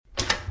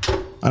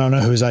I don't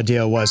know whose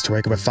idea it was to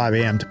wake up at 5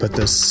 a.m. to put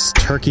this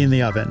turkey in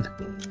the oven,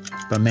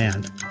 but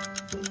man,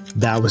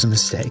 that was a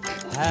mistake.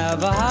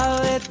 Have a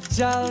holly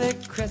jolly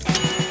Christmas.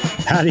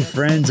 Howdy,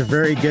 friends. A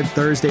very good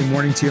Thursday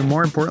morning to you.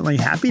 More importantly,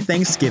 happy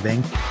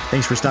Thanksgiving.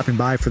 Thanks for stopping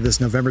by for this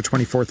November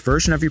 24th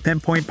version of your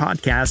Pinpoint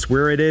Podcast,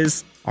 where it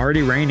is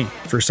already raining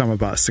for some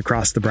of us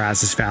across the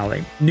Brazos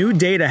Valley. New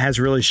data has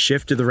really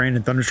shifted the rain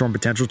and thunderstorm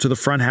potential to the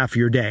front half of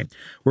your day.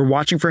 We're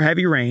watching for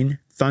heavy rain,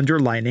 thunder,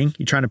 lightning.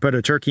 You're trying to put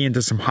a turkey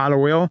into some hot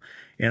oil,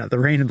 the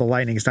rain and the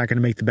lightning is not going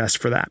to make the best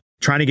for that.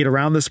 Trying to get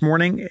around this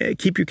morning,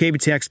 keep your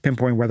KBTX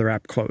Pinpoint weather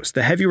app closed.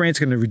 The heavy rain is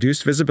going to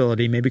reduce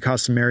visibility, maybe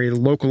cause some area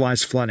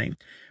localized flooding.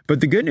 But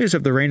the good news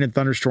of the rain and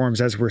thunderstorms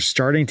as we're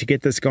starting to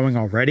get this going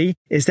already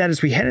is that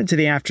as we head into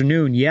the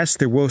afternoon, yes,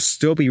 there will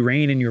still be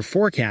rain in your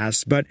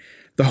forecast, but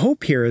the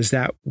hope here is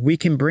that we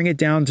can bring it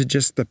down to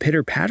just the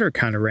pitter-patter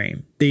kind of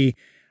rain.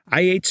 I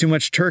ate too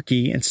much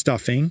turkey and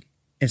stuffing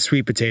and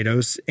sweet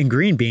potatoes and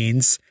green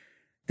beans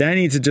that I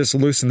need to just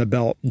loosen the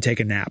belt and take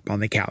a nap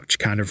on the couch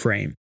kind of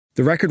rain.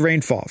 The record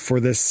rainfall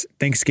for this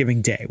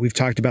Thanksgiving Day, we've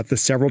talked about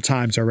this several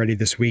times already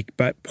this week,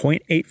 but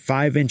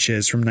 0.85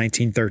 inches from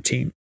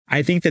 1913.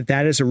 I think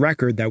that is a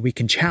record that we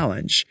can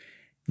challenge.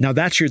 Now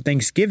that's your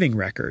Thanksgiving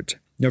record.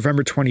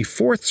 November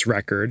 24th's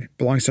record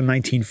belongs to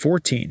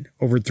 1914,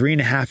 over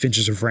 3.5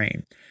 inches of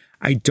rain.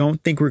 I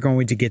don't think we're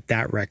going to get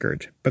that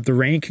record, but the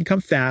rain can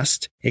come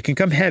fast, it can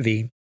come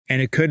heavy,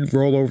 and it could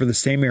roll over the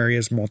same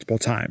areas multiple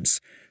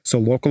times. So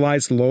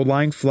localized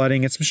low-lying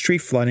flooding and some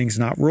street flooding is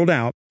not ruled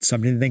out.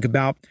 Something to think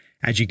about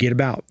as you get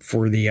about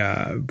for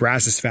the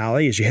Brazos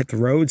Valley, as you hit the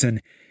roads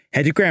and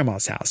head to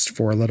Grandma's house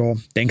for a little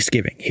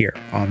Thanksgiving here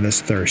on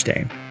this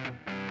Thursday.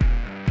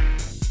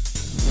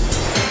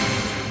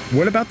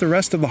 What about the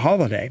rest of the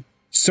holiday?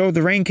 So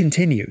the rain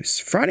continues.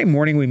 Friday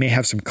morning, we may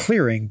have some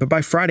clearing, but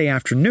by Friday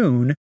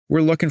afternoon,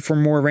 we're looking for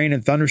more rain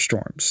and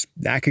thunderstorms.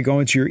 That could go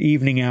into your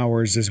evening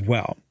hours as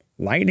well.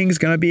 Lightning is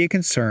going to be a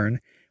concern.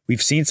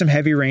 We've seen some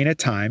heavy rain at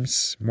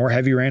times. More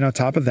heavy rain on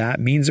top of that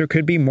means there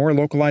could be more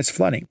localized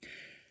flooding.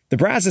 The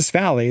Brazos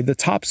Valley, the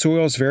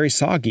topsoil is very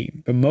soggy,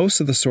 but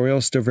most of the soil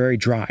is still very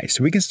dry,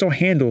 so we can still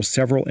handle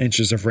several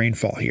inches of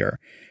rainfall here.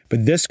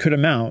 But this could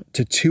amount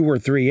to 2 or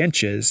 3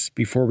 inches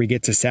before we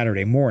get to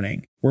Saturday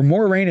morning, where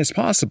more rain is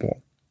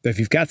possible. But if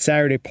you've got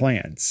Saturday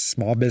plans,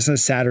 small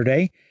business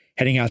Saturday,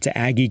 heading out to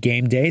Aggie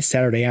game day,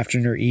 Saturday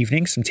afternoon or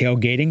evening, some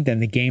tailgating, then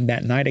the game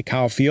that night at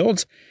Kyle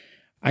Field,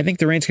 I think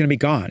the rain's going to be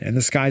gone and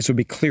the skies will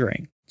be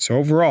clearing. So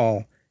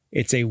overall,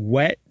 it's a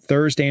wet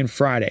Thursday and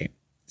Friday.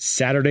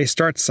 Saturday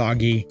starts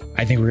soggy.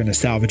 I think we're going to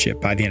salvage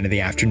it by the end of the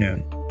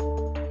afternoon.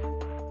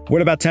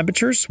 What about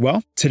temperatures?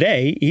 Well,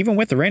 today, even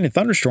with the rain and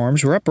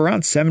thunderstorms, we're up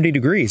around 70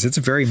 degrees. It's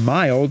a very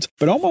mild,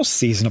 but almost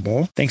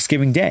seasonable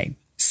Thanksgiving Day.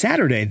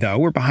 Saturday, though,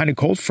 we're behind a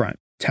cold front.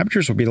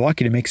 Temperatures will be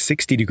lucky to make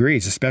 60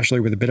 degrees, especially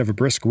with a bit of a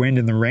brisk wind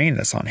and the rain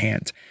that's on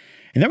hand.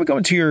 And then we go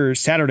into your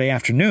Saturday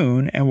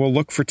afternoon, and we'll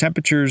look for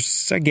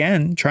temperatures,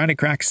 again, trying to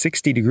crack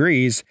 60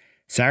 degrees.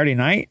 Saturday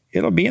night,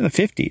 it'll be in the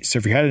 50s. So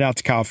if you're headed out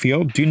to Kyle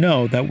Field, do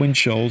know that wind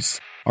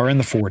chills are in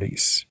the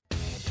 40s.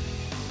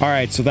 All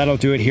right, so that'll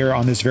do it here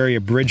on this very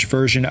abridged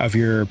version of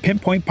your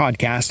Pinpoint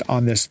Podcast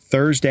on this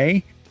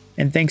Thursday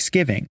and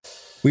Thanksgiving.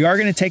 We are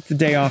going to take the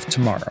day off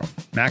tomorrow.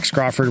 Max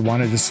Crawford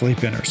wanted to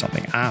sleep in or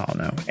something. I don't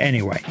know.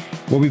 Anyway,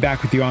 we'll be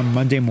back with you on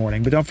Monday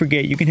morning. But don't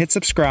forget, you can hit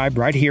subscribe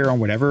right here on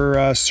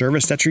whatever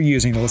service that you're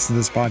using to listen to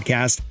this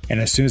podcast. And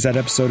as soon as that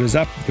episode is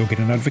up, you'll get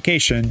a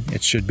notification.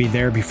 It should be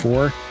there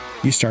before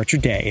you start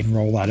your day and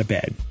roll out of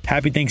bed.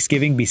 Happy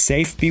Thanksgiving. Be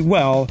safe, be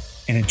well,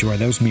 and enjoy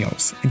those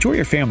meals. Enjoy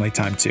your family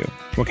time too.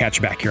 We'll catch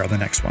you back here on the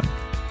next one.